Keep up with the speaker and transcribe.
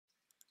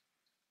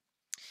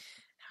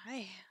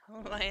Hi,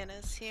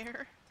 Lioness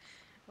here.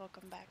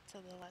 Welcome back to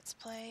the Let's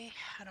Play.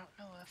 I don't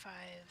know if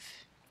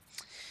I've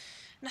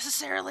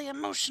necessarily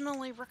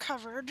emotionally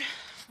recovered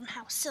from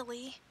how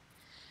silly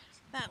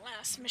that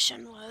last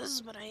mission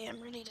was, but I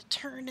am ready to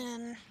turn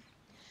in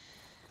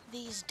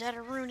these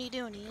dead-a-rooney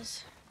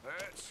doonies.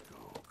 Let's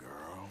go,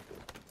 girl.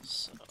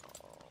 So,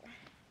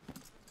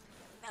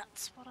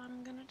 that's what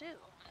I'm gonna do,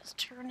 is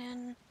turn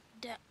in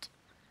dead-a-rooney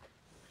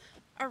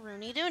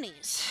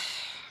doonies.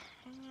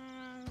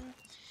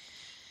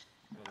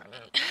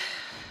 Alright,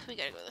 we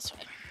gotta go this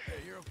way.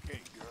 Hey, you're okay,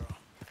 girl.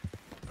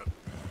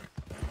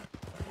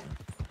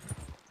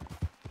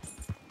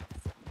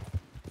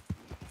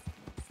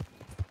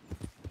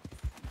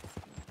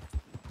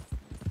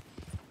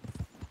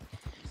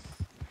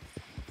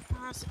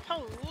 I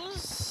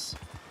suppose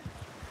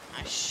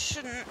I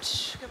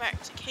shouldn't go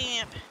back to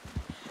camp.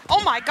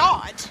 Oh my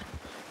god!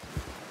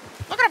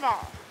 Look at the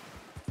ball!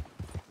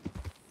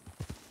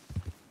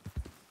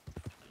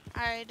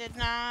 I did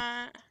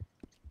not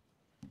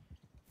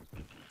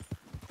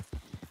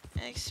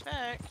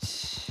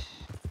expect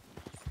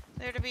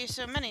there to be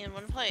so many in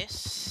one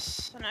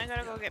place. And I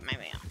gotta go get my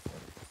mail.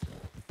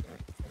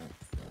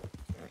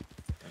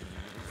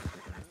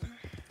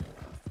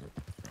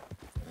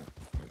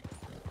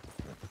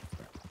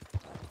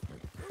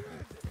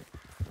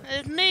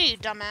 It's me,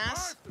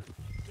 dumbass.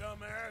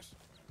 Dumbass.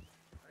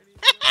 I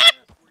need to ask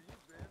where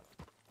you've been.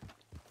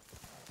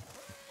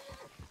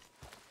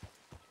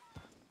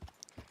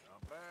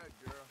 Not bad,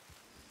 girl.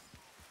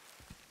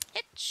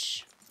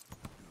 Hitch.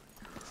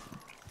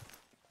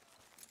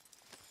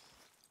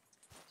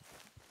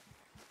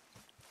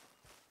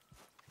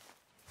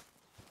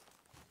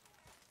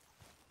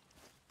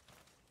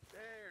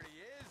 There he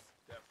is,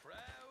 the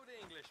proud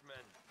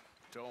Englishman.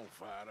 Don't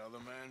fight other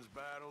men's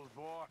battles,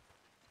 boy.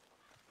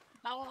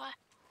 Boy.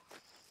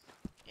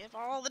 Give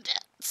all the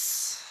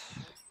debts.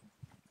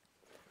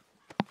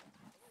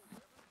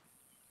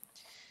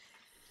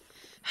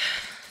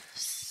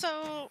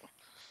 So,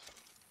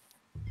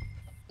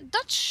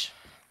 Dutch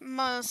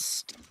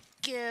must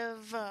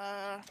give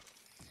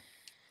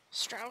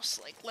Strauss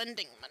like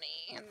lending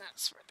money, and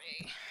that's where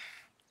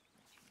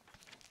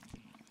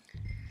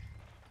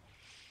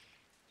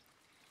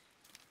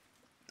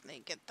they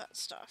get that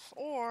stuff.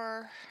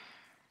 Or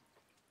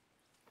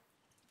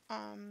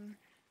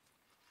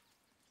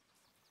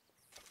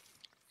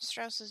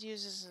Strauss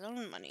uses his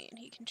own money and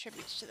he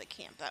contributes to the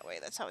camp that way.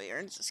 That's how he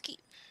earns his keep.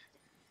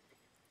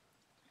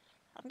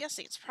 I'm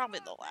guessing it's probably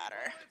the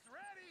latter.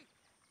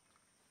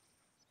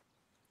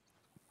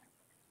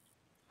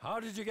 How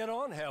did you get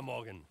on, Herr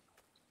Morgan?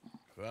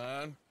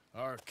 Fine.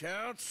 Our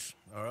accounts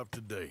are up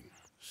to date.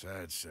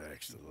 Sad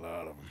sacks, a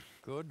lot of them.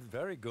 Good,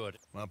 very good.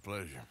 My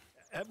pleasure.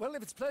 Well,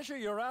 if it's pleasure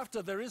you're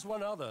after, there is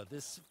one other.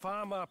 This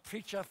farmer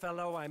preacher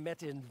fellow I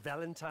met in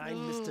Valentine,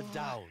 Mr.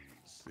 Downs.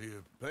 The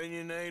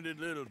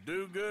opinionated little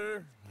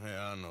do-gooder?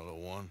 Yeah, I know the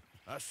one.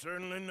 I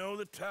certainly know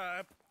the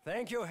type.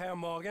 Thank you, Herr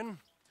Morgan.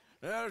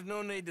 There's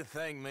no need to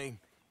thank me.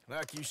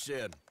 Like you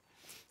said,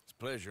 it's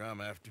pleasure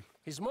I'm after.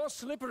 He's more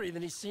slippery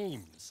than he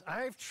seems.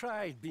 I've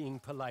tried being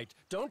polite.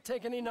 Don't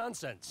take any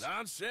nonsense.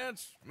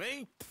 Nonsense?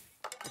 Me?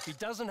 If he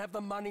doesn't have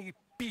the money,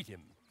 beat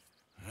him.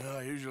 Well,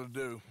 I usually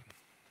do.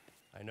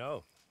 I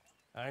know.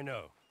 I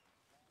know.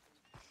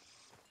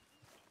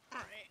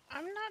 Alright,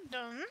 I'm not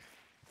done.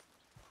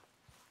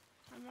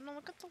 I'm gonna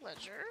look at the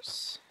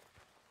ledgers.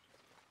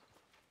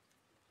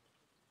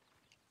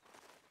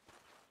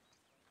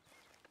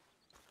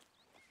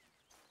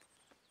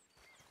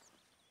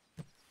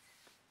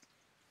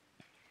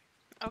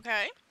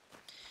 Okay.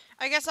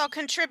 I guess I'll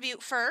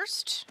contribute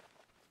first.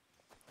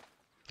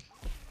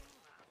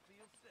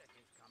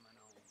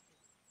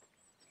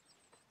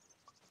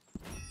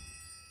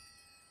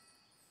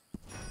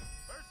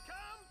 First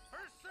come,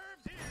 first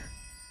served here.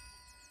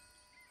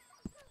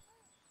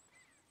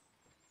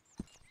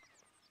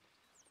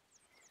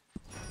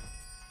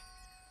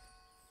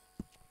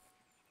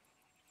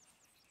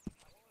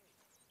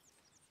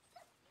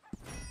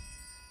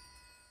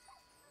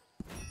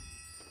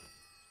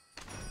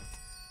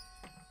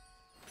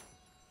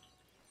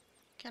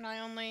 Can I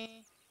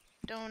only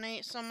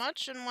donate so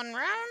much in one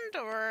round,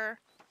 or?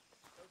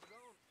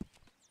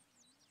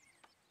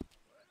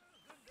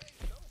 Good day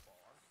so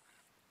far.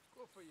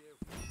 Good for you.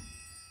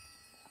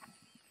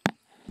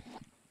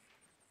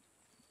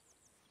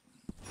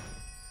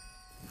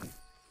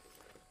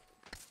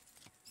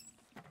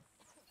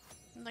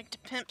 I'd like to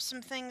pimp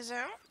some things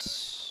out.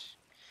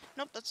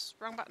 Nope, that's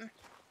wrong button.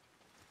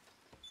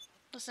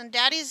 Listen,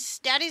 Daddy's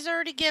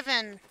already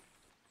given.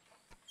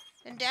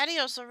 And Daddy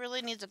also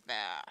really needs a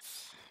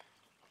bath.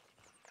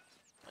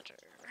 Ledger.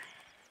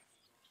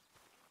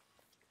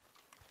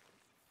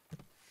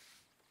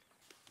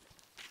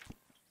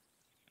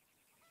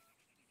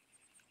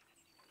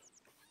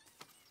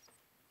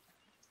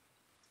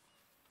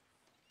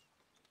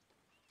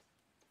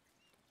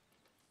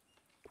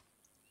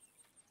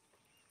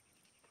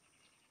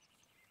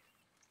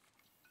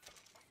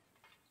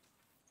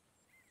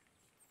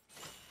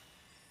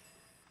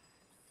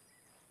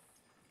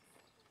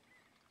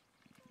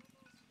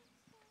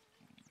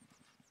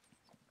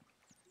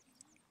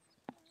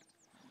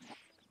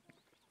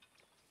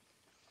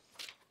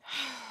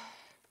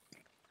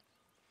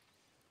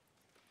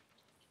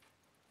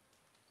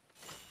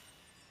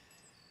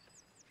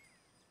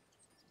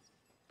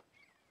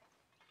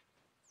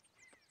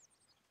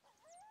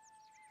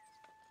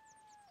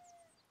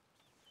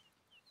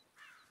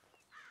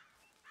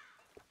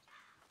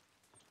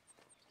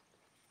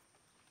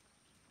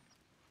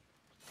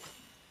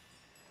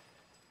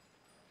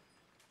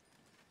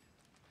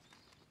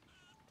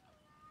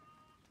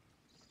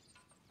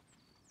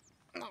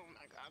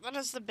 that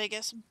is the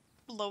biggest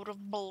load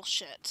of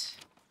bullshit.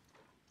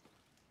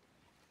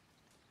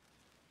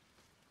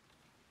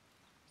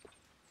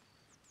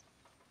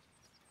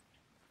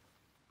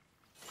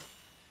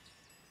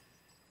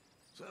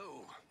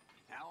 So,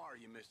 how are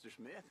you, Mr.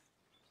 Smith?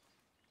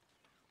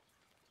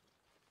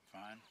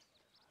 Fine.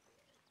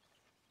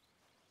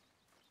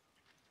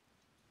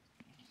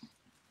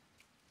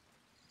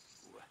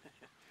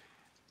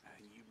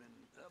 You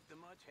been up to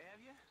much,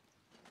 have you?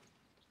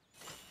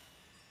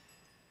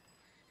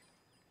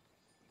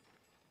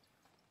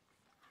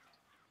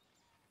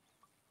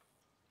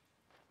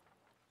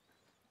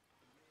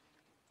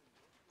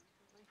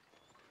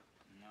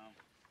 No.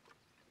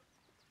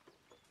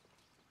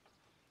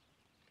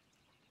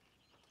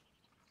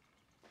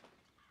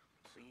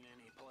 Seen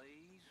any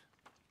plays?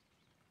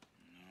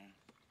 No.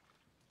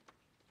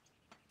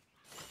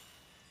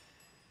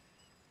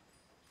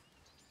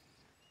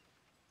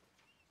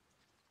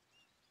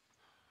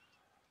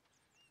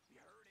 You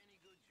heard any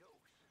good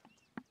jokes?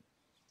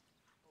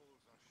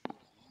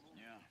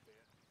 Yeah.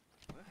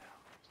 Well,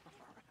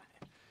 all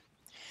right.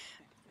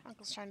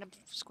 Uncle's trying to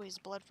squeeze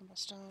blood from a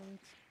stone.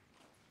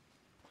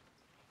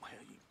 Well,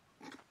 you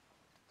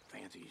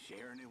fancy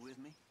sharing it with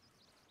me?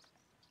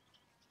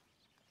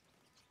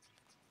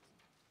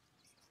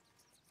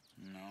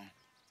 No.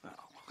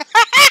 Oh.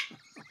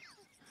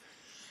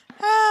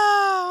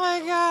 Oh my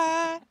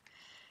god.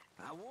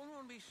 I wouldn't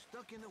want to be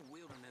stuck in the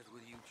wilderness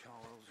with you,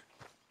 Charles.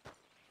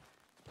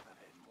 I've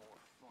had more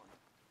fun,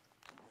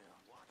 well,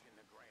 watching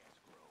the grass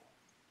grow.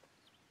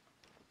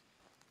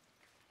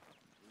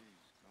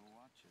 Please, go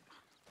watch it.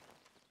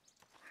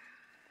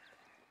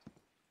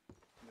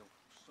 You know,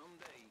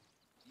 someday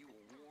you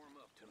will warm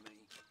up to me.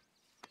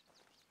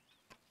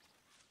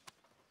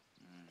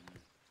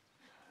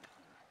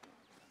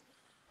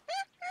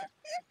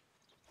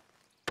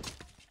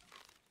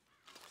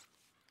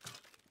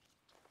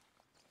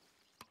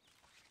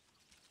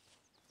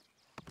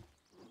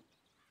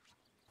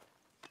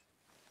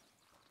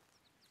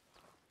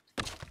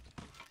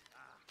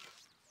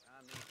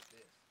 I need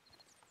this.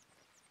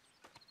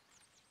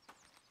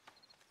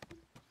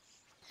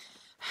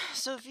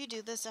 So if you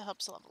do this, it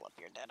helps level up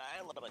your Deadeye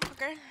a little bit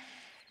quicker.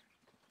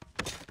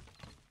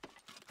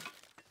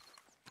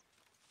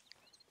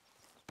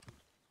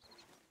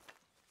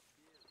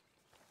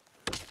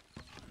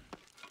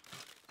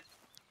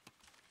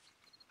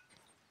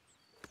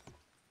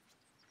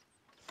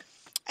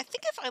 I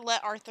think if I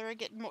let Arthur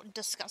get more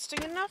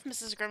disgusting enough,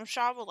 Mrs.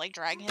 Grimshaw will like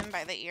drag him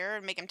by the ear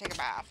and make him take a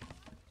bath.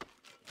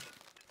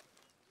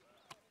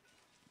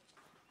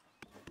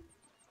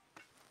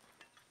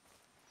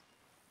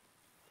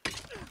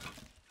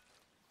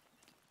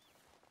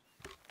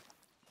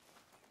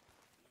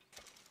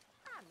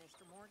 Hi,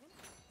 Mr. Morgan.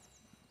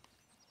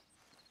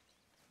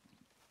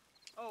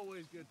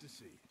 Always good to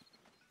see you.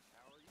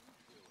 How are you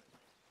doing?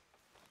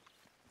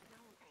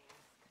 Don't ask.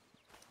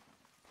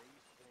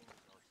 These things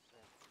are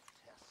sent to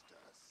test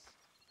us.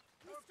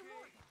 Mr.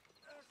 Morgan!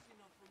 That's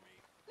enough for me.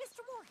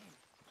 Mr. Morgan!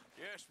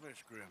 Yes, Miss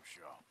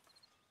Grimshaw.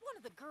 One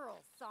of the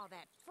girls saw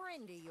that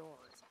friend of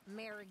yours,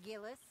 Mary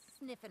Gillis,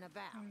 sniffing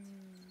about.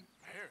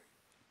 Mary.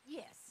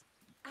 Yes.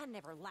 I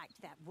never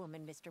liked that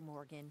woman, Mr.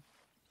 Morgan.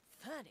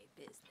 Funny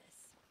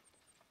business.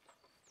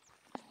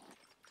 I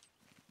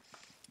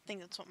think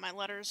that's what my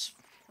letters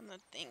and the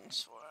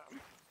things for.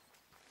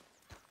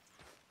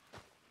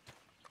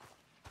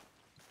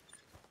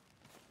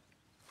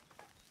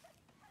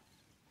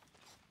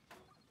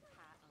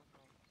 Hi,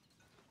 Uncle.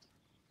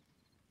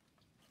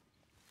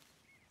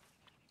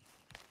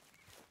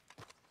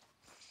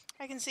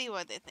 I can see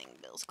why they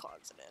think Bill's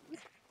closeted.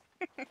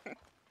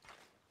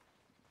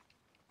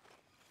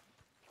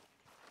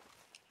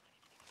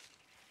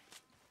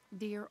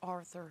 Dear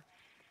Arthur,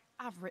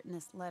 I've written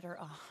this letter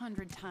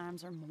 100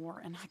 times or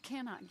more, and I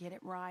cannot get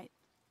it right.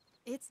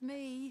 It's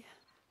me.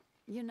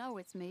 You know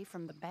it's me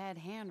from the bad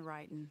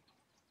handwriting.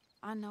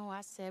 I know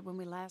I said when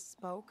we last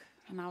spoke,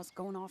 and I was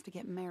going off to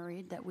get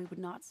married, that we would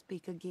not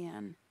speak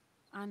again.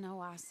 I know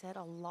I said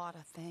a lot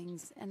of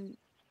things, and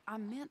I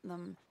meant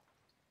them,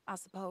 I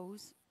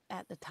suppose,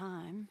 at the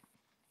time.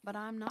 But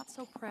I'm not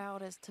so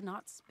proud as to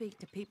not speak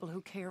to people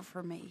who care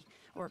for me,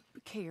 or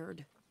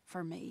cared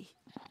for me.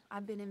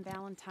 I've been in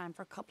Valentine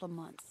for a couple of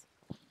months.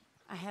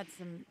 I had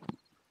some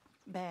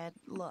bad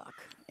luck,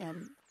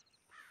 and,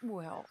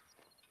 well,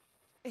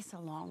 it's a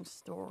long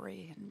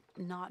story and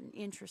not an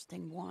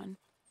interesting one.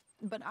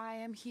 But I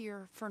am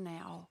here for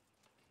now.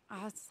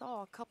 I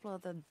saw a couple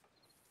of the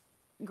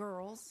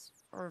girls,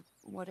 or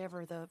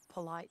whatever the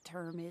polite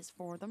term is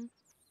for them,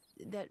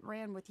 that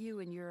ran with you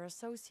and your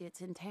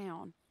associates in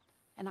town.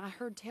 And I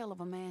heard tell of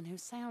a man who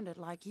sounded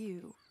like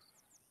you.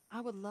 I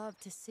would love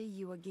to see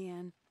you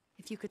again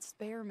if you could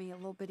spare me a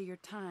little bit of your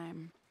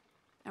time.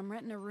 I'm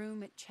renting a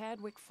room at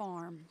Chadwick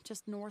Farm,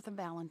 just north of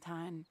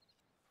Valentine.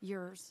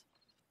 Yours,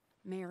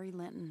 Mary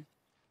Linton.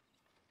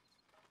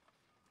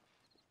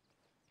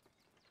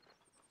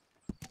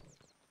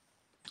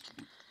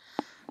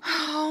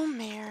 Oh,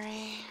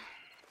 Mary.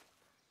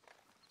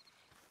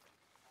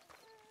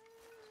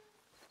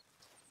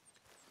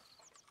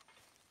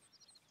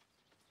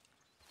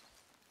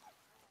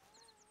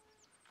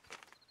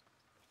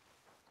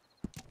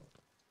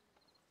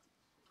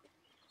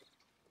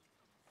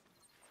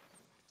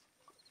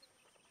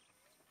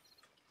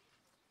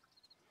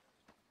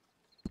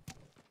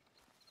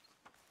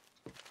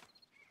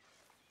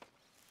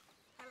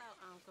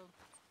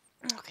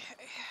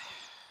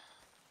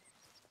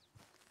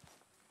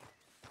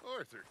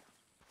 Arthur.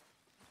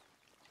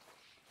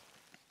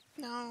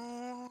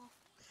 No.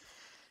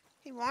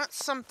 He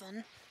wants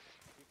something.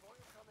 Before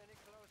you come any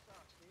closer,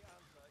 the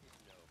answer is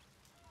no.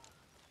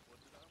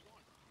 What did I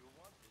want? You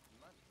wanted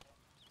money.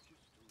 Just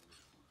a little.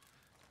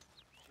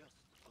 Just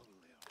a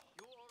little.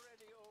 You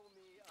already owe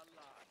me a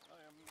lot. I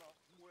am not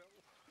well.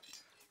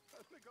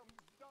 I think I'm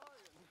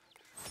dying.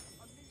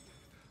 I need...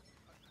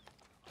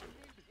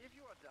 If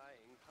you are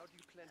dying, how do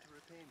you plan to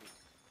repay me?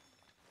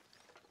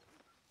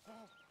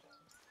 Oh,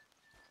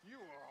 you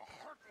are a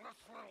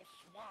heartless little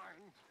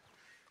swine.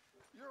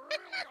 You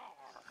really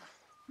are.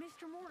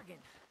 Mr.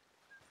 Morgan,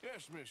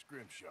 Yes, Miss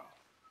Grimshaw.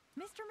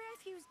 Mr.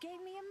 Matthews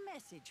gave me a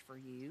message for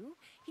you.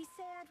 He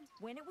said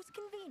when it was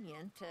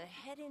convenient to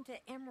head into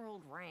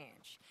Emerald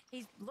Ranch.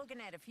 He's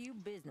looking at a few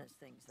business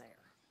things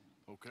there.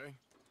 Okay.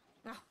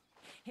 Oh,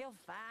 he'll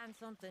find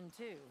something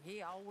too.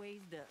 He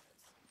always does.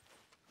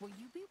 Will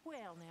you be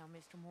well now,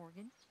 Mr.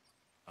 Morgan?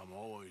 I'm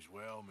always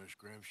well, Miss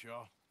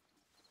Grimshaw.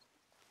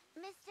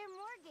 Mr.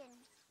 Morgan.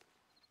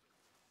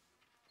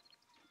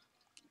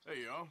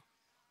 Hey, y'all.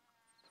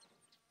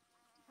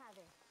 Hi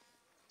there.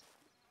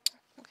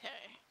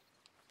 Okay.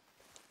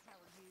 How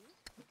are you?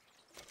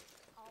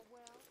 All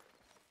well?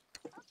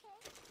 Okay.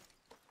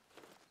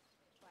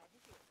 Glad to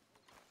hear.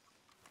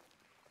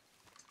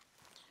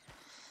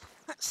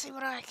 Let's see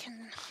what I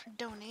can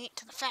donate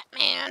to the fat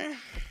man.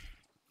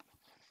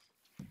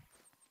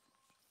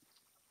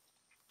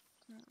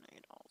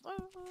 Donate all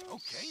those.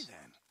 Okay,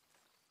 then.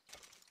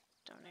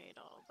 Donate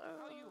all those.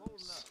 How you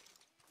holding up?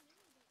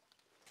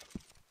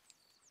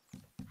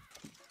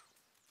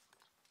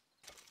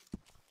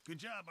 Good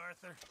job,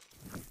 Arthur.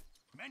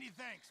 Many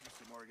thanks,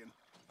 Mr. Morgan.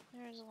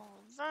 There's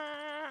all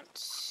that.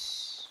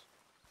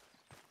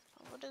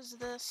 What is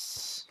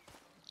this?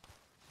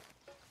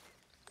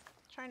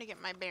 Trying to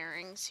get my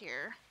bearings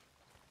here.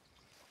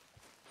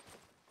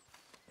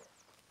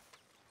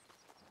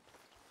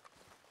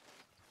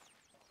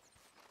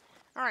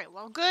 Alright,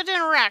 well, good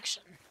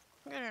interaction.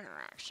 Good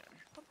interaction.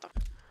 What the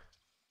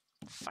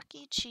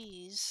fucky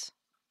cheese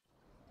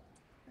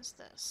is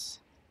this?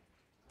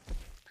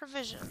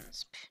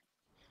 Provisions.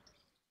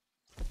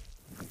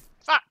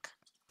 Fuck!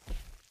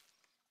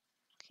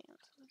 Canned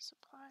food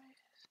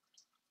supplies.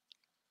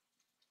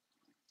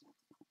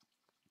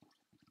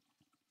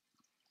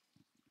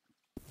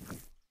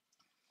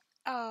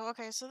 Oh,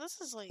 okay, so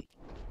this is like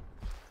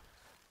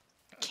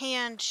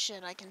canned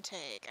shit I can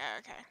take. Oh,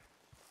 okay.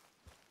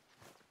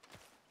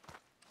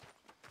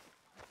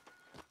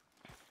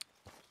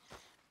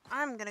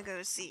 I'm gonna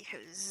go see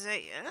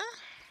Hosea,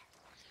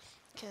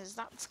 because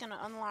that's gonna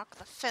unlock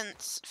the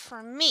fence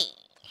for me.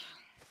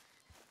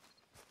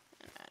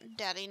 And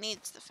Daddy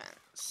needs the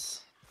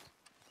fence.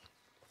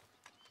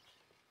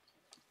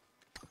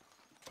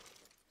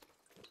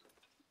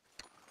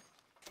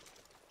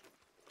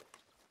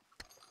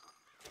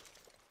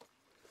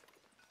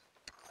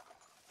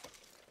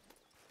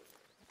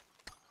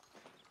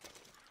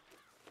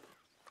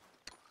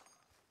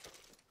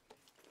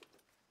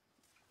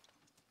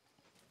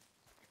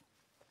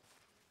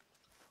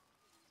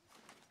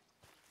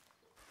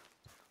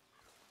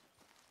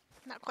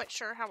 Not quite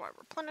sure how I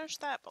replenish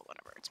that, but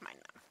whatever, it's mine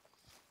now.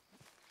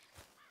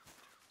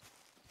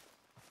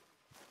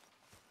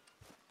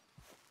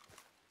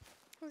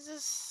 Is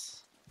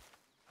this...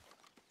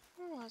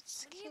 Oh,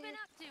 it's What have you been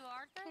up to,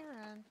 Arthur?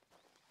 Karen.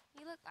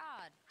 You look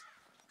odd.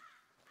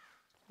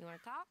 You want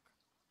to talk?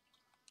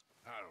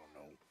 I don't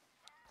know.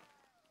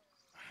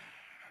 I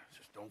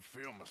just don't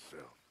feel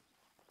myself.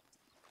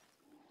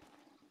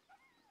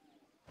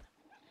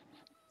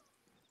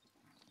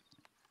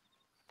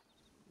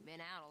 Been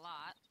out a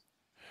lot.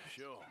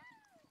 Sure.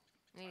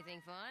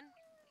 Anything fun?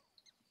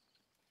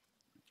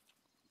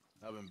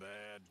 I've been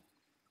bad.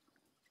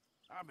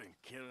 I've been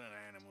killing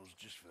animals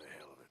just for the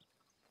hell of it.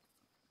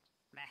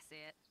 That's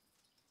it.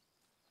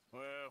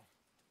 Well,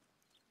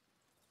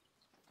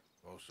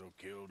 also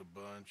killed a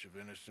bunch of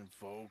innocent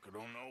folk. I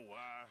don't know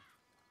why.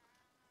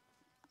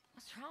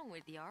 What's wrong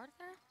with you,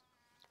 Arthur?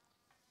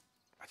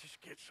 I just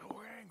get so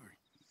angry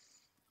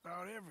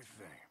about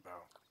everything,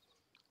 about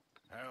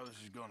how this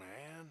is gonna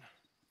end.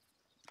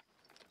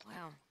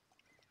 Well,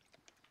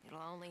 it'll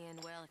only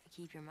end well if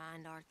you keep your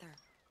mind, Arthur.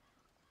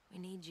 We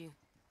need you.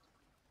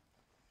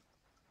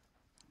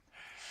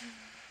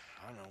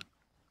 I know.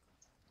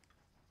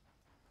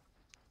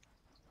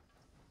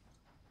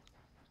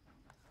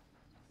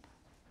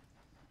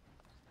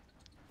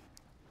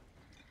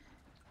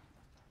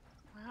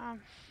 Wow.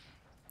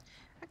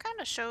 It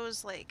kind of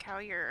shows like how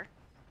your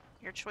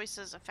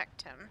choices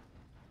affect him,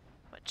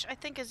 which I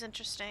think is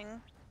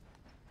interesting.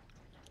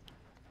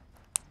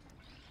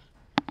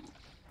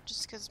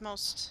 Just because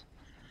most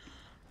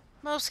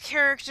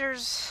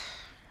characters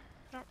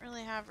don't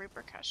really have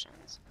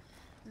repercussions.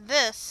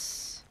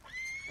 This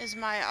is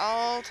my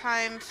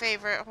all-time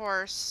favorite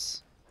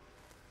horse.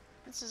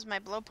 This is my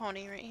blow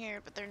pony right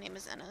here, but their name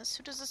is Ennis.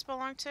 Who does this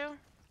belong to?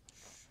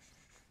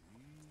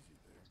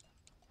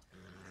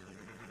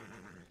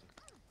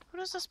 Who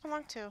does this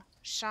belong to?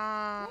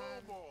 Sean.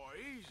 Whoa, boy,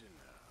 easy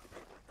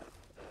now.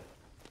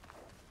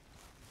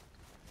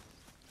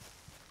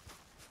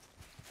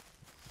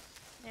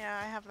 Yeah,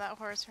 I have that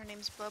horse. Her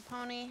name's Blow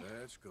Pony.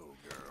 Let's go,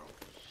 girl.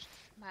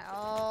 My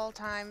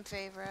all-time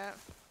favorite.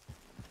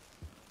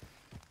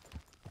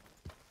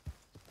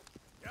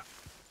 Yep.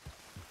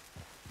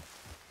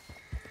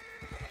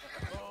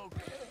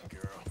 Okay,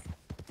 girl.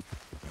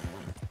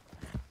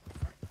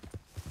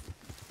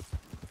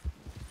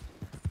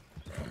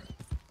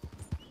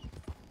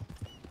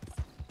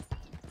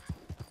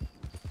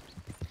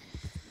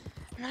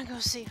 I'm gonna go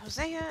see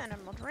Hosea and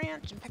Emerald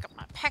Ranch and pick up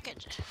my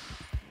package.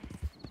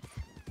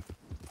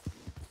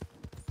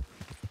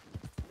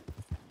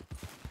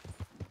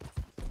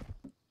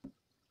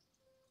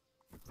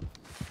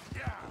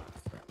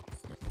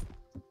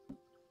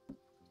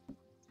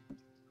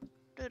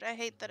 Dude, I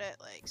hate that it,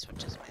 like,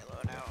 switches my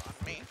loadout on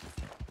me.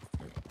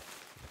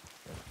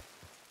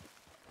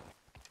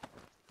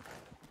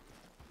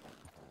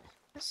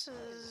 This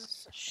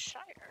is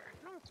Shire.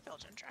 No, it's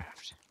Belgian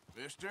Draft.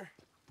 Mister?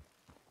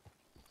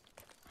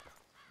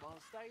 Want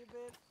to stay a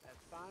bit?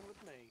 That's fine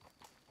with me.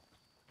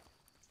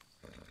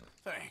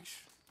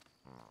 Thanks.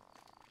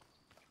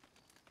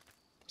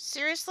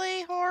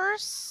 Seriously,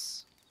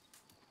 horse?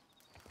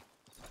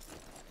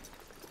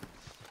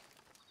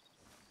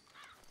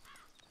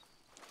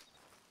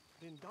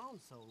 Been gone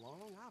so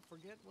long, I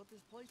forget what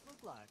this place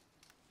looked like.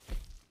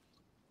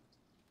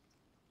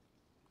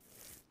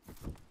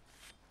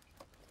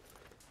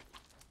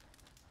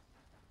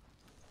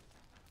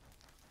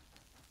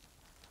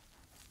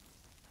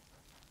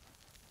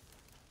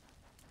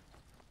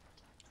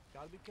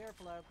 Gotta be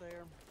careful out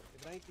there.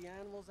 If it ain't the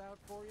animals out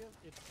for you,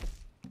 it's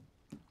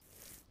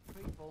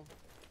people.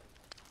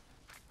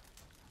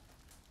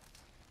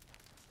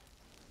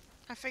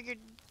 I figured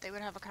they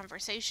would have a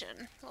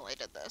conversation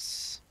related to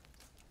this.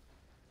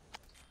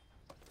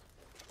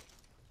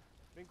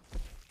 Been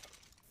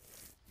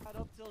right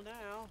up till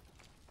now.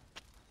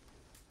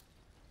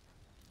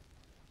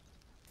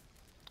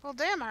 Well,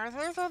 damn,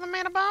 Arthur, throw the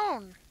man a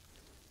bone.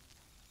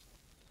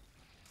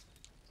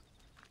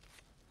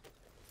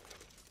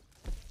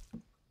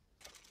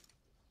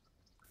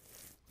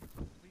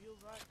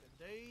 Feels like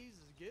the days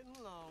is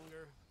getting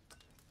longer.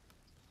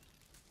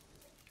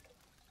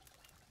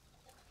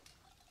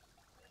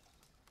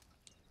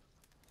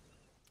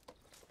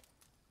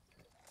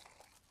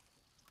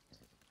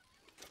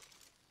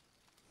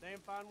 Damn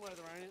fine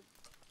weather, ain't it?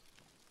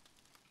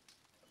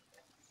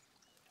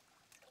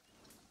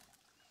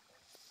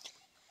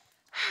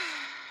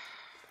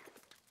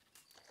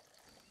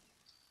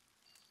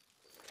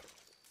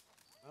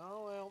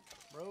 Oh well,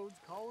 road's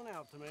calling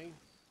out to me.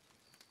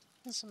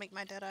 This will make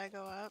my dead eye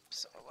go up,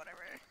 so whatever.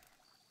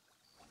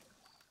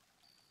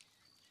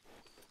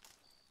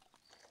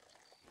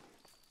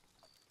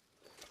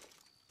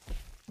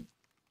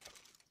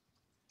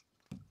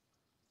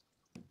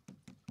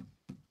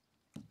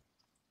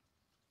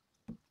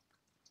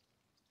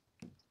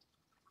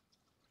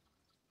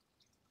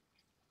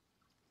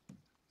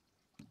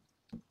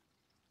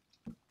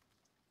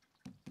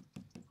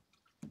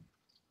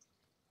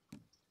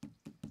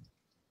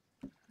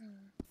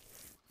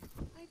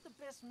 Ain't the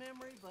best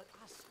memory, but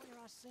I swear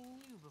I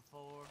seen you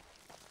before.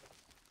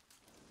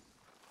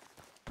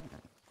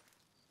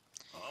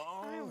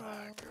 All I will.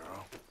 right,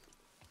 girl.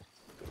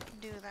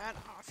 Do that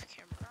off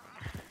camera.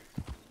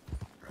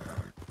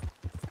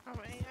 Oh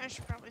wait, I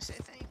should probably say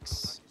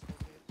thanks.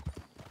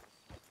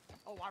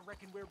 Oh, I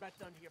reckon we're about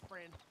done here,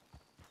 friend.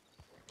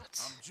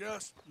 Let's I'm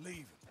just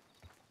leaving.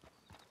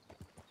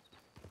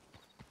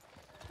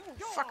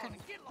 fucking.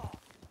 Get lost.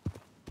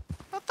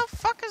 What the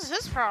fuck is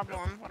his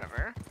problem?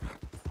 Whatever.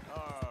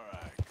 All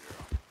right,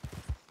 girl.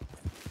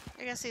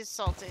 I guess he's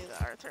salty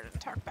that Arthur didn't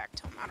talk back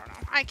to him. I don't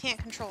know. I can't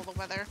control the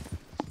weather.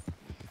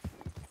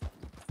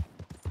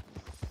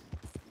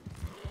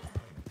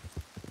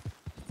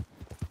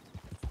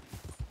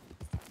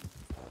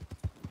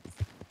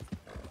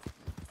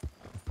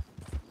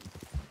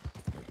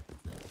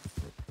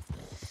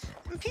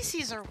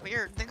 NPCs are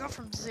weird. They go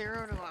from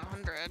 0 to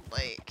 100,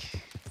 like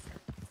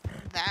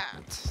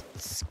that.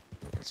 It's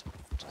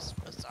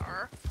just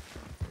bizarre.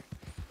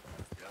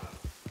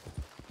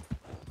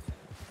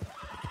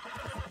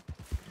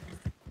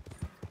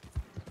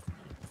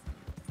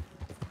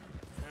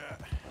 Yeah,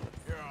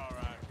 you're all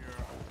right,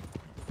 girl.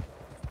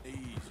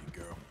 Easy,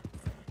 girl.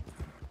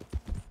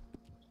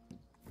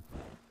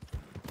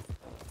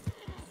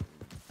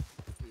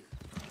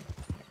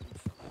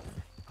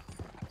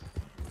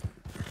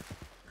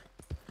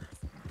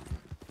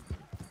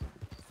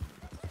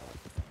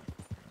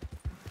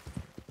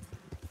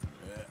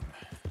 Yeah,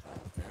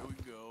 there we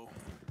go.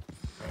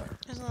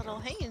 There's a little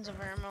Haynes of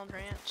Emerald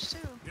Ranch, too.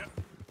 Yep.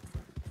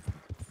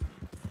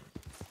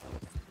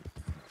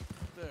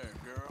 There,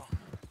 girl.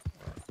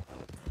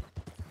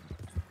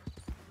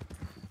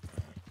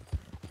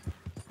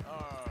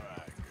 All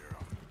right,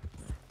 girl.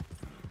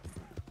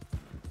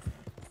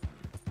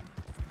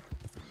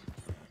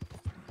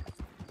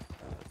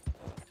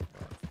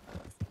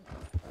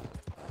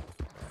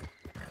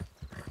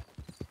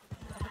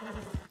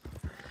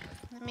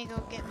 Let me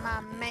go get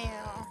my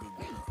mail. Good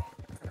girl.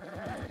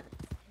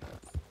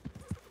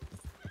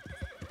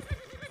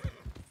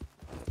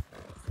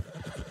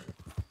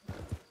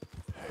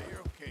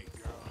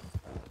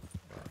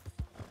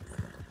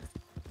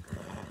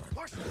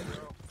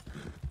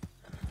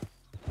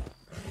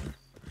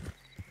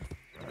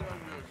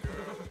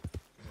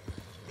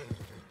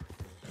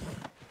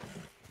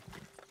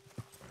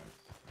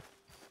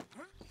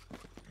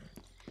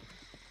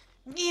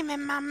 Give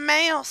me my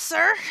mail,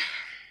 sir.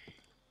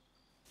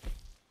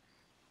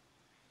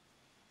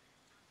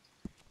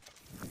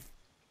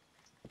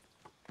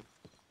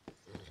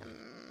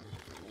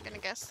 I'm gonna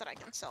guess that I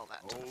can sell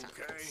that to the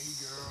Okay,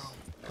 fence.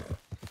 girl.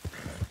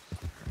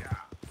 Yeah.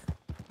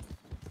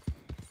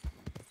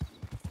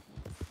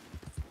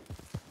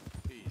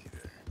 Easy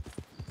there.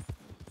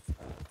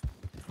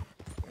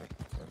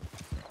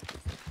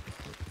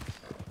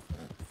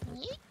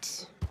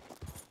 Yeet.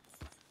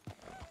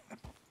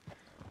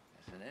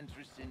 That's an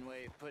interesting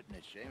way of putting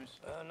it, Seamus.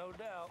 No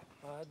doubt.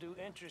 I do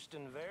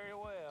interesting very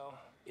well.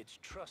 It's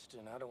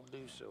trusting I don't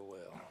do so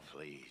well.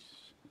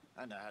 Please.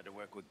 I know how to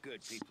work with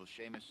good people,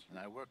 Seamus, and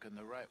I work in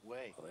the right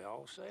way. Well, they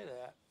all say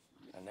that.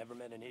 I never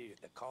met an idiot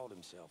that called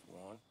himself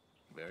one.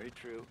 Very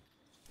true.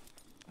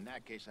 In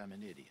that case, I'm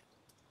an idiot.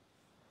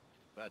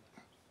 But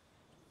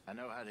I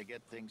know how to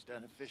get things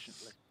done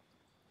efficiently.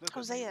 Look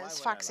at me, why Hosea's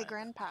would I foxy lie?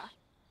 grandpa.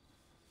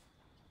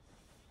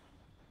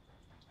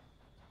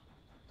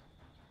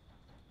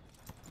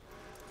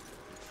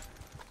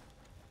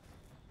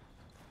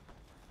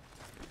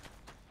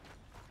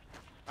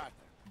 Arthur,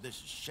 this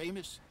is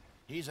Seamus.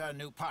 He's our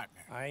new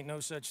partner. I ain't no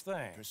such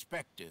thing.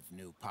 Prospective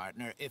new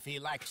partner, if he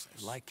likes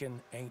us. Liking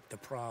ain't the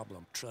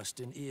problem.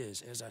 Trusting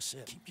is. As I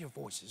said, keep your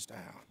voices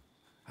down.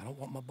 I don't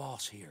want my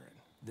boss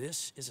hearing.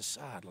 This is a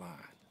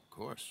sideline. Of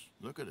course.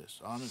 Look at us.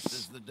 Honest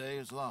as the day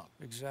is long.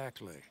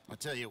 Exactly. I'll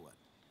tell you what.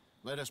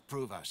 Let us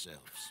prove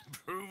ourselves.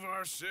 Prove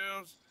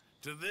ourselves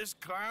to this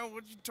clown?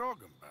 What you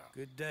talking about?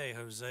 Good day,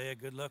 Hosea.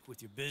 Good luck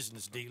with your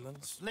business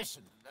dealings.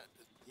 Listen,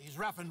 he's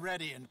rough and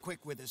ready and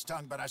quick with his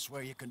tongue, but I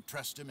swear you can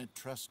trust him and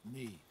trust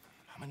me.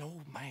 I'm an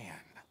old man.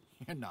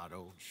 You're not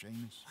old,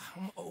 Seamus.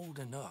 I'm old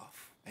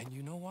enough. And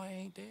you know why I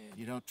ain't dead?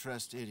 You don't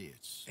trust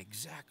idiots.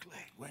 Exactly.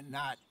 We're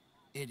not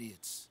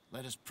idiots.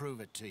 Let us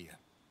prove it to you.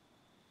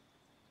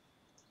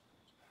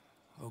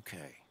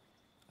 Okay.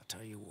 I'll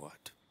tell you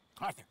what.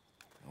 Arthur.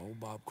 Old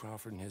Bob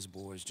Crawford and his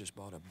boys just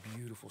bought a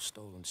beautiful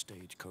stolen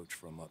stagecoach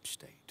from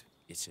upstate.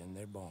 It's in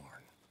their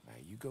barn. Now,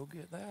 you go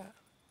get that,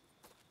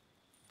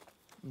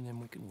 and then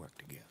we can work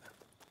together.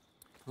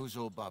 Who's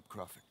old Bob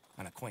Crawford?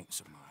 An acquaintance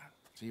of mine.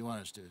 So you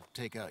want us to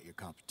take out your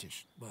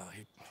competition? Well,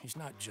 he's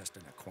not just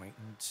an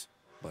acquaintance,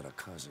 but a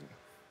cousin.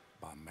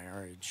 By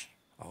marriage.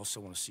 I also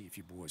want to see if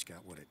you boys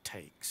got what it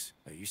takes.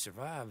 Now, you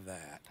survive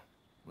that.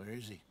 Where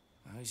is he?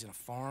 He's in a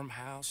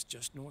farmhouse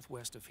just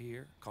northwest of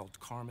here called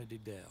Carmody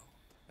Dell.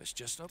 It's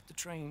just up the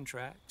train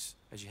tracks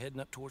as you're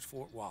heading up towards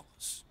Fort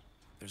Wallace.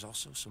 There's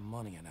also some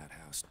money in that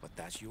house, but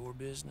that's your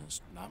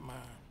business, not mine.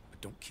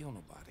 But don't kill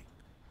nobody.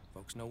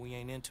 Folks know we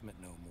ain't intimate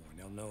no more, and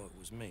they'll know it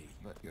was me.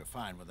 But you're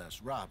fine with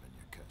us robbing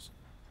your cousin.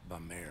 By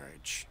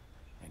marriage.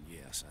 And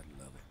yes, I'd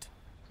love it.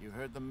 You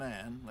heard the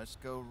man. Let's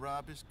go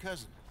rob his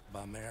cousin.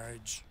 By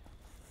marriage.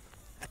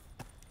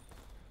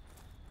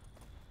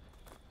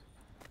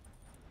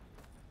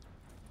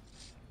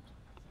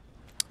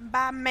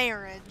 By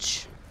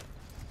marriage.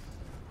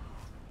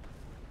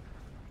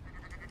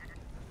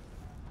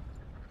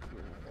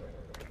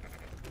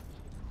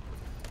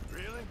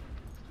 Really?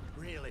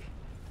 Really?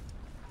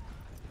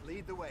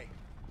 Lead the way.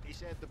 He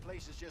said the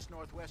place is just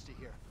northwest of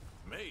here.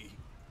 Me?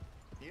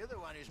 You're the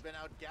one who's been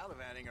out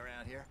gallivanting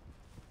around here.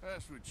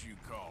 That's what you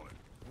call it.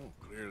 Well,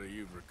 clearly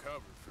you've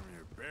recovered from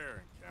your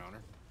bear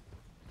encounter.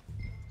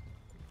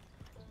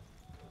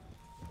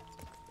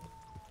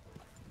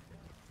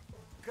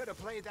 Could have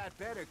played that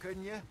better,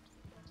 couldn't you?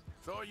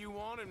 Thought you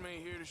wanted me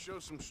here to show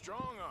some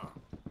strong arm.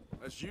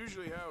 That's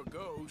usually how it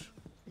goes.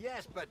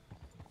 Yes, but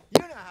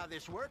you know how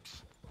this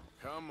works.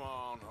 Come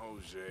on,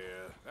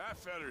 Hosea. That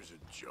feller's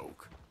a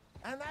joke.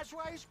 And that's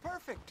why he's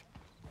perfect.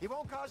 He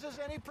won't cause us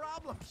any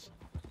problems.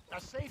 A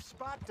safe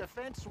spot to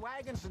fence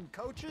wagons and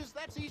coaches,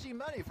 that's easy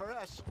money for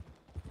us.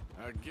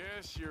 I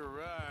guess you're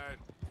right.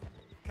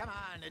 Come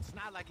on, it's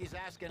not like he's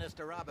asking us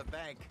to rob a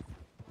bank.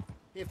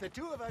 If the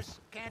two of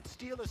us can't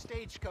steal a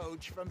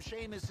stagecoach from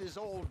Seamus's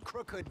old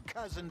crooked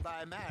cousin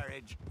by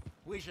marriage,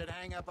 we should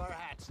hang up our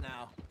hats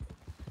now.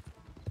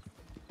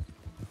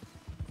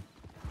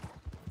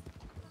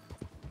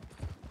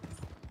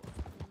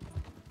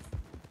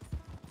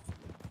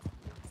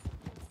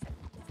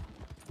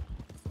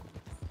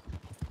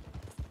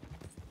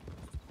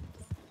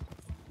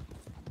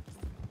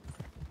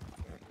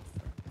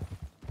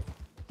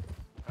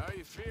 How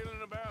you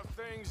feeling about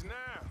things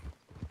now?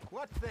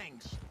 What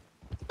things?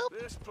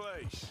 This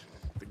place,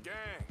 the gang.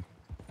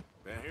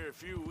 Been here a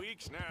few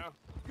weeks now.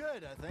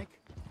 Good, I think.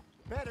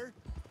 Better.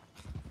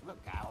 Look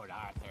out,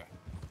 Arthur.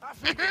 I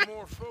figured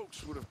more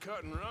folks would have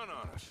cut and run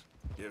on us,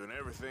 given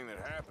everything that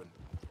happened.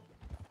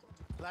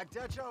 Like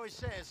Dutch always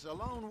says, a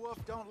lone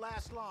wolf don't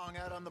last long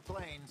out on the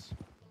plains.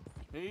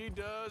 He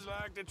does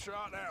like to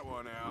trot that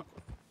one out.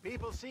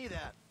 People see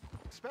that,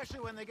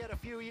 especially when they get a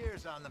few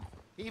years on them.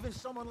 Even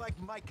someone like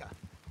Micah.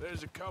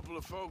 There's a couple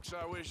of folks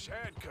I wish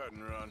had cut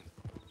and run.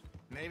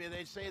 Maybe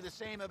they'd say the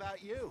same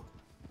about you.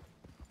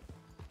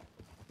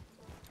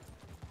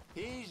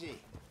 Easy.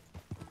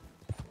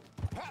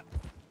 Ha!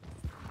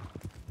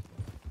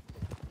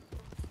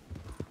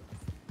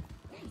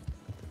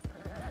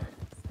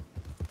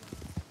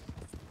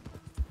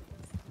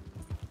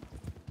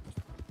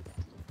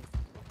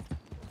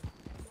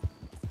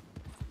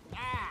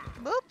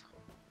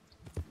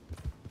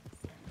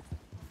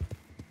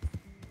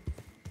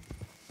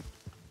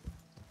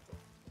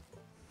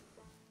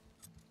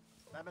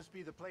 That must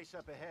be the place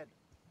up ahead.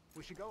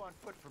 We should go on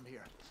foot from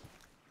here.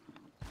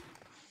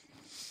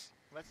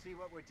 Let's see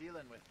what we're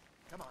dealing with.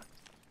 Come on.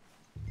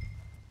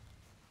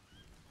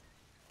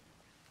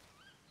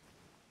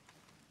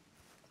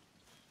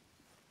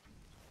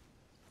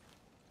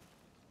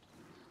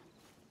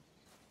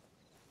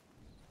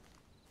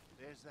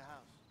 There's the house.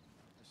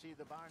 I see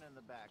the barn in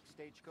the back.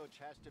 Stagecoach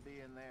has to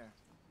be in there.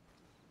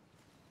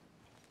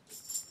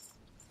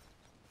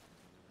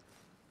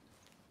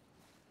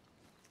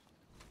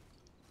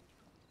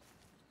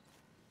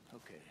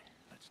 Okay,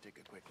 let's take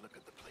a quick look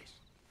at the place.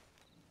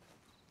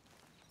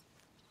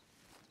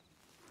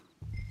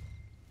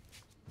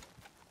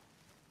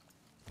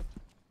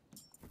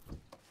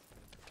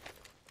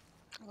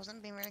 I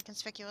wasn't being very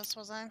conspicuous,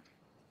 was I?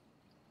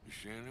 You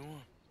see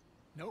anyone?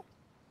 Nope.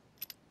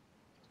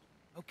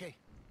 Okay.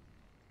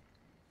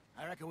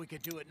 I reckon we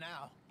could do it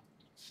now.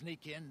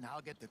 Sneak in,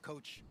 I'll get the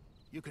coach.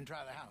 You can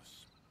try the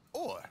house.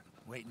 Or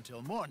wait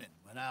until morning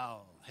when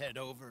I'll head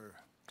over,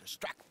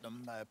 distract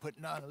them by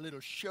putting on a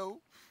little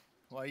show,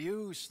 while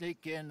you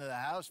sneak into the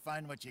house,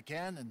 find what you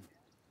can, and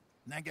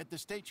then get the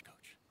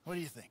stagecoach. What do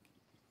you think?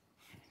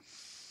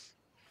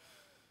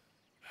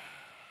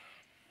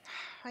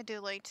 I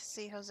do like to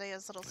see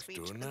Hosea's little Let's speech,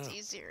 do it but it's now.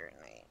 easier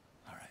at night.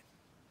 All right.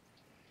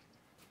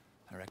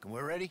 I reckon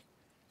we're ready.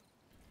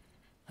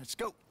 Let's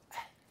go.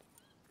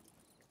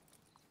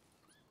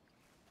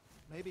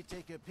 Maybe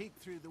take a peek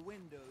through the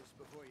windows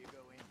before you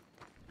go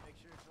in. Make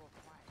sure it's all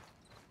quiet.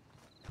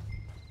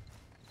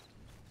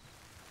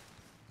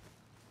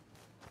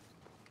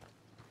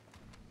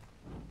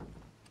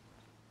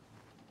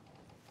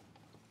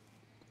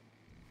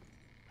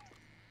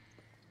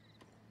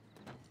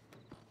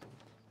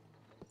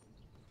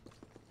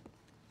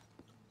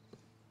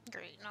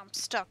 Great, now I'm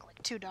stuck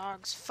like two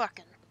dogs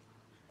fucking.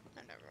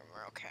 I never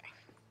remember, okay.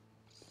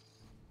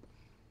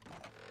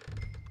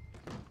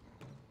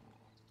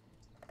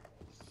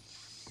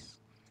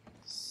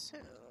 So,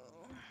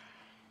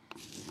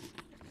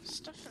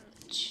 stuff in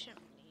the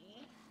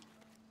chimney.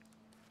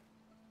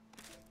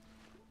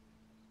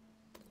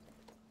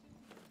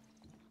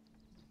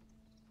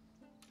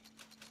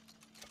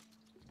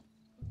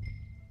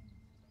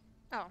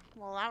 Oh,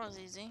 well that was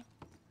easy.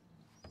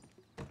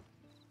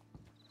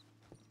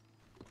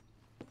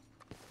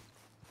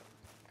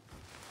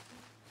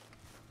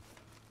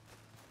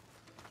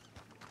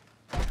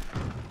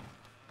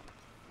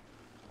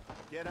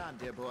 Get on,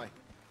 dear boy.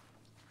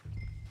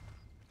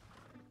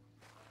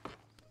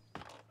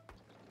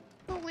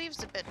 Who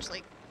leaves a bitch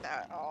like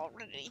that all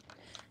ready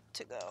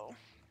to go?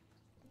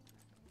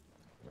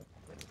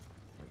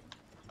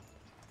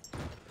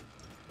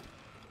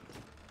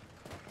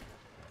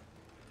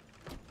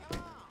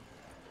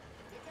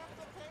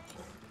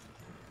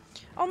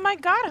 Oh my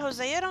god,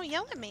 Hosea, don't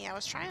yell at me. I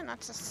was trying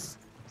not to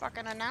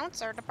fucking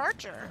announce our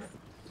departure.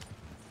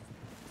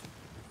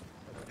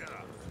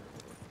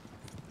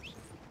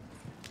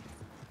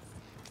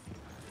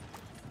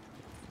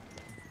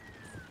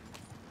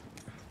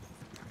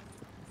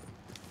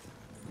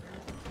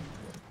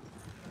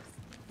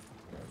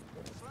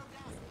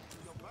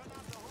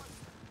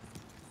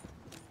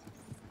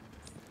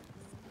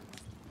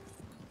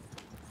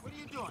 What are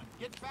you doing?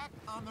 Get back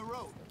on the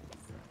road.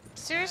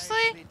 Seriously?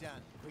 Nicely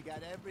done. We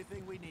got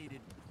everything we needed.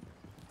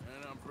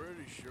 And I'm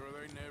pretty sure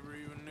they never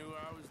even knew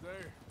I was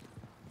there.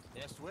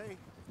 Best way.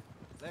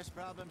 Less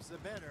problems the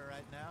better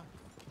right now.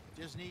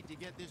 Just need to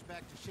get this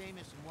back to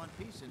Seamus in one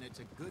piece and it's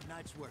a good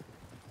night's work.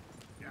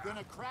 You're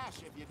gonna crash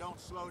if you don't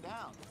slow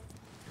down.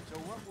 So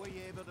what were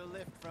you able to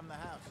lift from the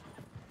house?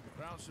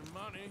 Found some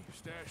money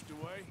stashed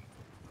away.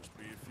 Must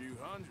be a few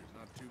hundred,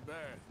 not too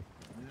bad.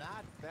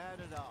 Not bad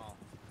at all.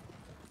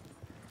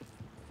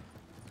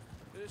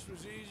 This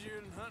was easier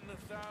than hunting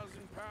a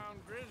 1,000-pound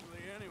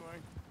grizzly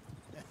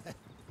anyway.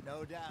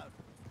 No doubt.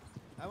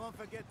 I won't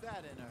forget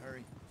that in a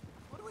hurry.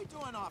 What are we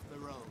doing off the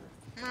road?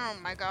 Oh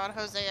my god,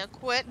 Hosea,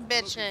 quit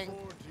bitching. Looking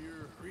forward to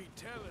your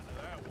retelling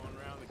of that one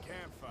around the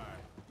campfire.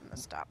 I'm gonna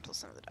stop to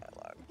listen to the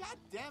dialogue. God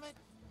damn it!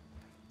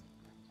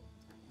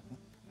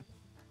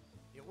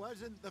 It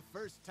wasn't the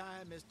first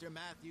time Mr.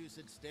 Matthews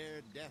had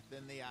stared death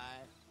in the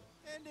eye.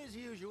 And as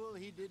usual,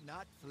 he did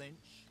not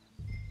flinch.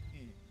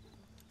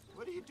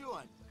 What are you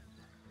doing?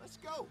 Let's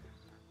go.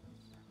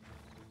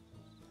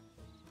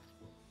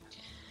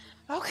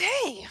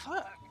 Okay,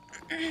 fuck.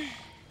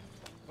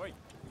 Wait.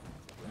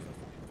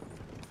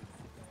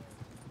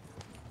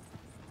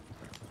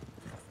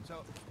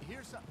 So,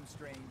 here's something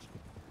strange.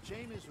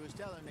 Seamus was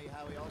telling me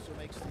how he also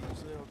makes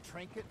these little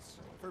trinkets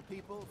for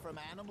people from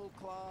animal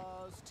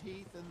claws,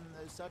 teeth,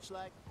 and such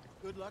like.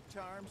 Good luck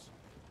charms.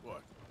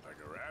 What, like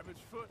a rabbit's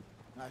foot?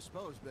 I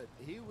suppose, but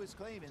he was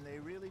claiming they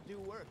really do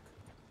work.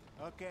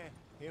 Okay,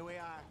 here we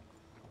are.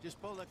 Just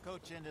pull the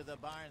coach into the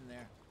barn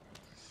there.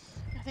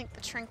 I think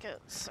the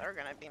trinkets are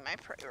gonna be my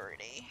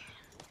priority.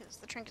 Because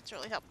the trinkets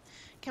really help.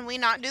 Can we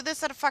not do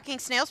this at a fucking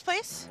snail's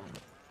place?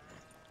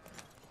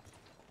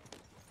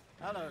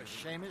 Hello,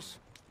 Seamus.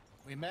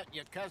 We met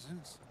your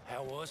cousins.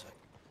 How was it?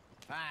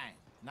 Fine.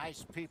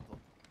 Nice people.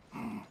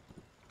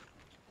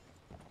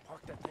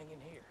 Park that thing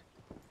in here.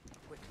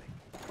 Quickly.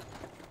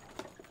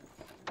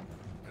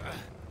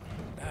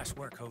 Nice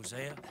work,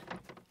 Hosea.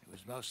 It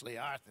was mostly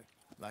Arthur.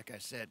 Like I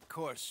said,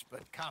 coarse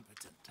but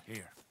competent.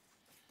 Here.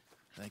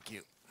 Thank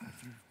you.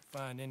 If you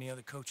find any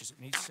other coaches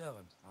that need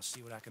selling, I'll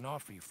see what I can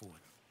offer you for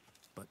it.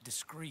 But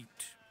discreet,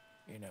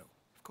 you know.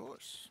 Of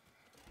course.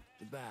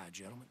 Goodbye,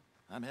 gentlemen.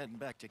 I'm heading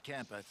back to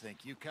camp, I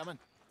think. You coming?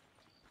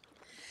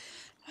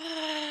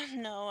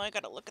 No, I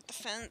gotta look at the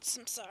fence.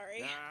 I'm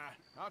sorry.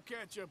 Nah, I'll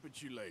catch up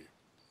with you later.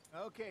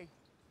 Okay.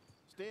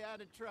 Stay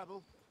out of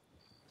trouble.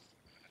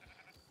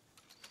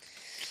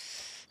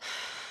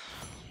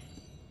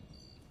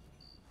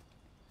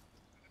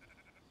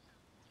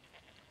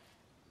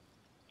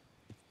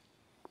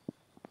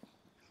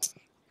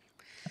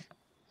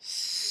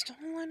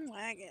 Stolen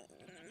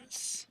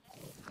wagons.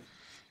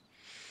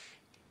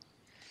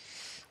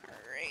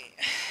 Alright.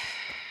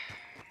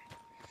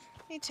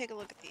 Let me take a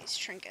look at these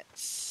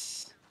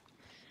trinkets.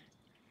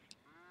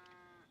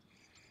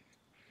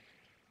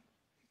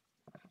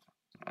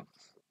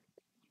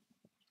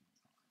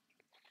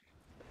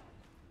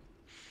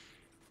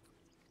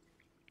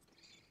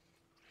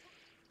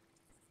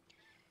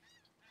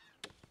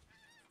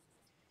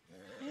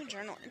 New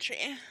journal entry.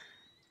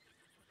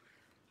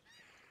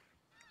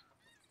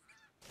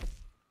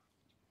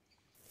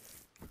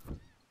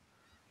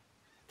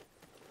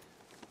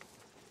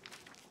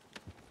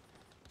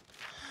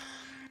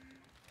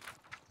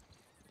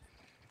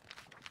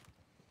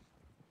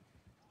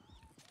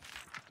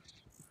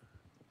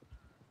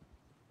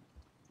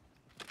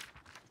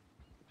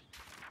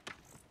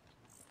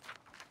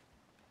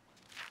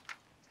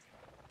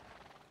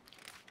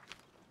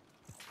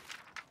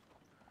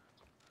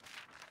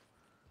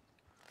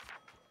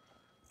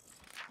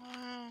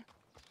 Wow.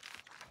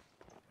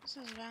 This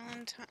is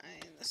Valentine.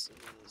 This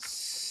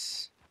is...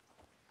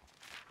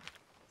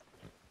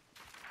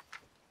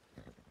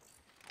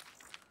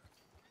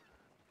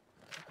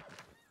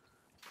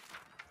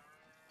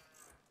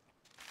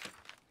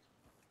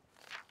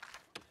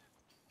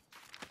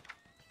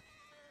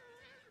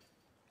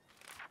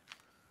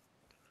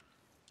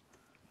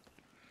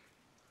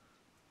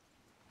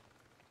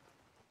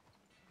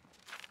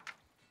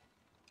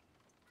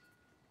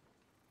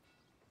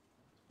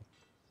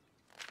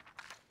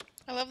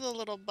 I love the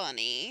little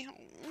bunny.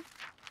 Aw.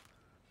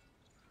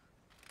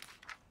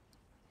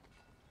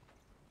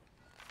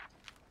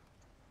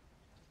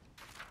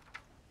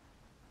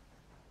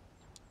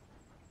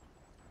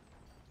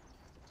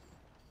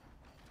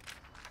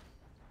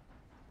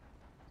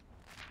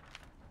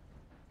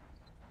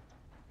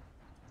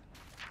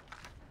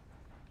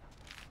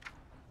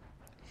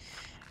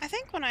 I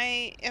think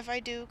if I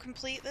do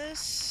complete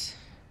this,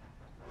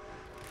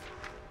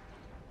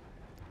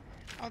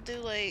 I'll do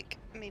like,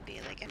 maybe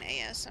like an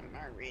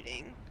ASMR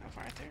reading of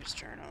Arthur's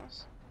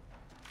journals.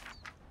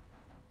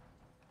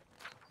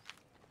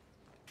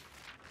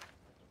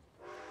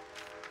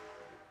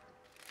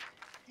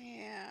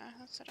 Yeah,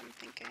 that's what I'm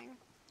thinking.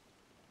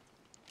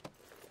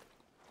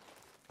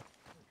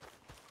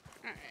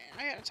 Alright,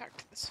 I gotta talk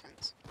to this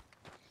fence.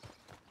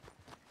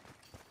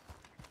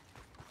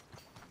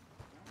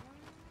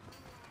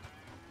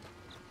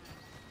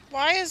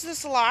 Why is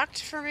this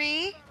locked for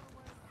me?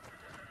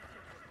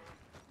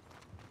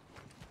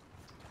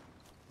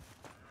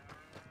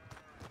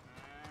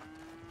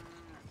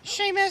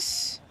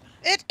 Seamus!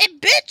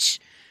 It bitch!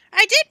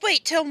 I did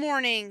wait till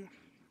morning!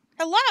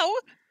 Hello?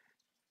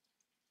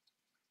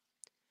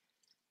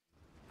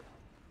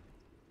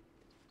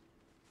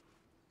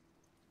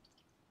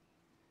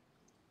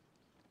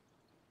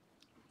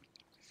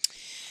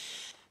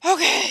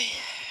 Okay.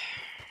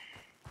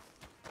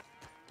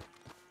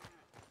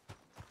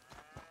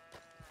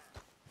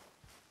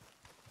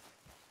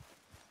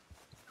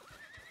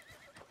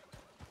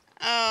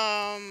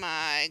 Oh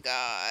my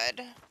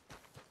god.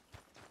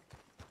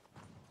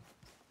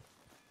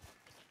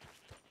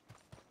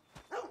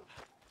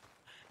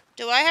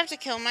 Do I have to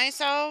kill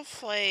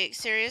myself? Like,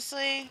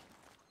 seriously?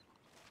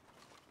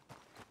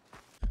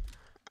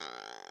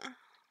 Yeah,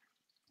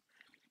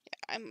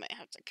 I might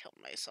have to kill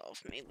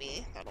myself,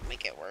 maybe. That'll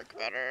make it work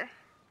better.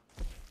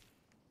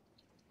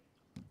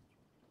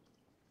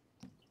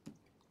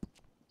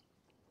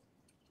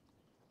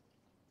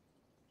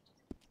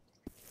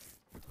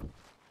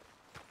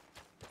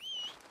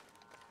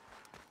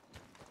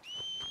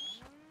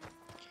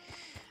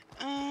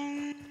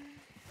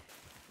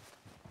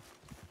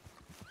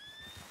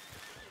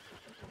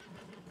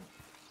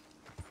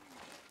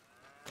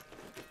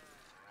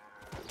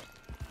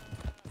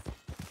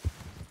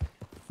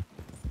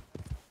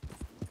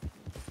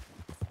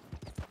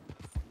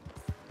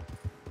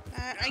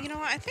 You know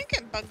what? I think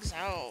it bugs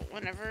out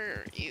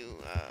whenever you,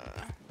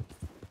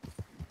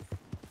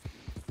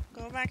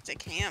 go back to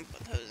camp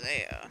with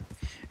Hosea.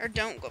 Or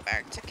don't go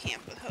back to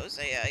camp with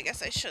Hosea, I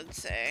guess I should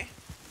say.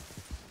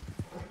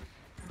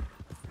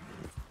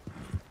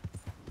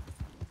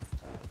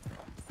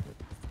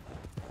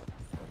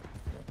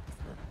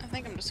 I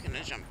think I'm just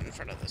gonna jump in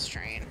front of this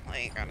train,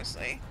 like,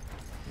 honestly.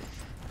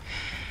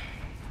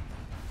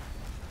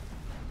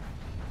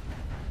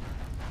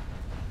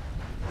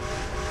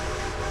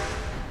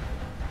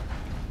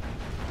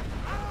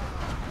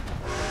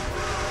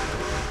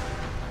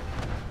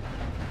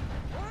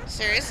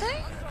 Seriously?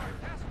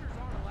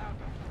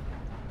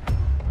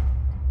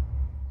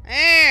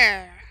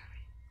 There.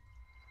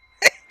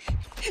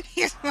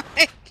 he's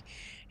like,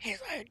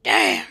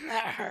 damn,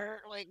 that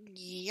hurt. Like,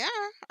 yeah,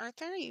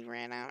 Arthur, you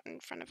ran out in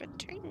front of a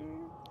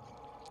train.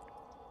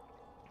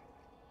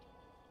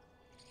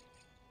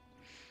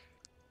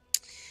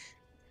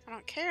 I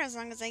don't care as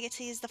long as I get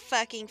to use the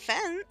fucking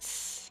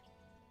fence.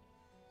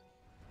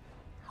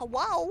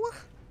 Hello?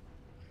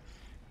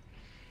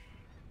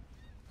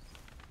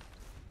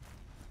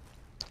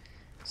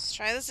 Let's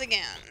try this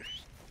again.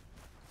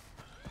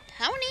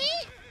 Tony?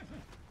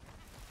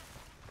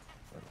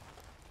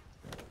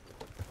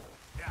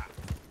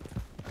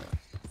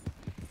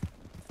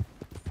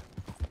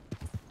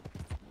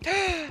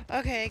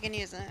 Okay, I can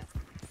use it.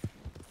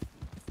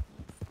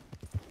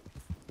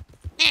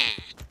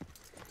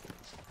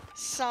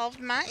 Solved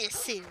my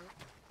issue.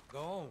 Go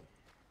on.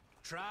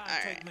 Try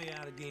and take me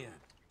out again.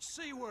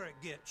 See where it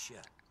gets you.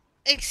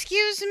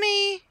 Excuse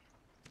me?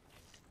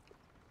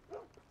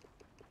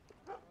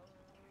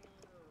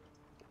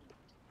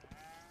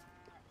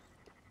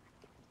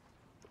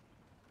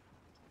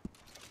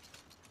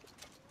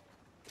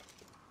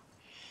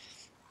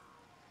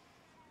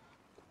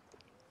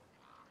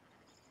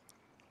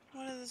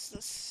 What is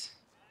this?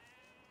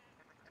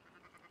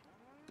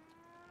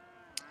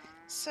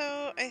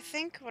 So, I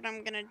think what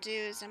I'm gonna do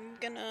is I'm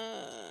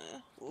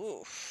gonna...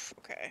 Oof,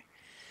 okay.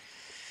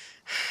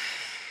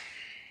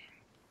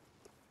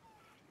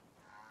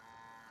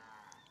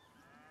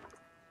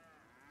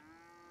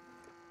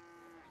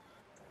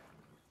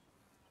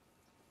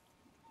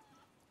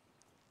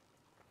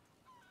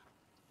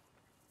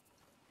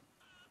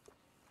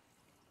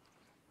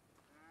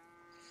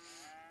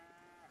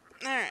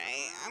 Alright,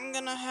 I'm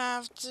gonna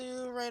have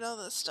to write all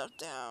this stuff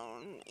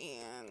down,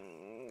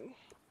 and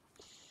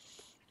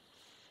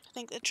I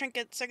think the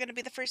trinkets are gonna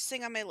be the first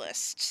thing on my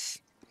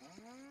list.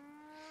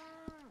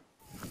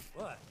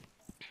 What?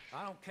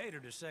 I don't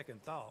cater to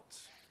second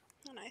thoughts.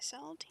 And I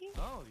sell to you?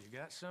 Oh, you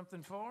got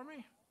something for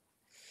me?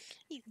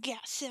 You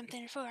got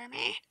something for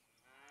me?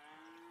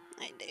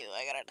 I do.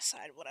 I gotta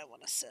decide what I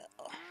want to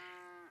sell.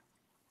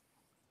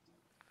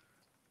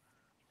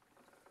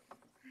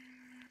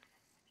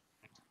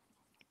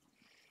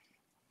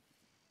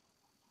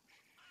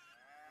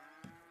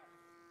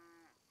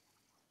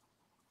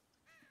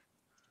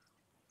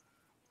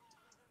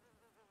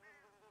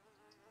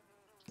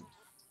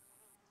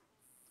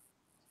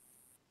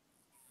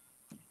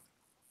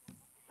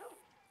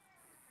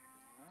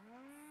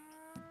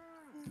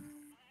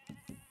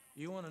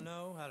 You want to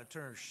know how to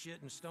turn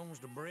shit and stones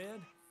to bread?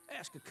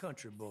 Ask a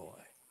country boy.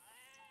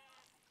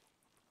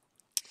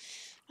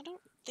 I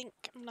don't think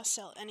I'm gonna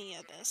sell any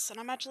of this, and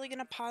I'm actually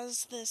gonna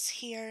pause this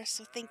here,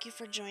 so thank you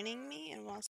for joining me, and we'll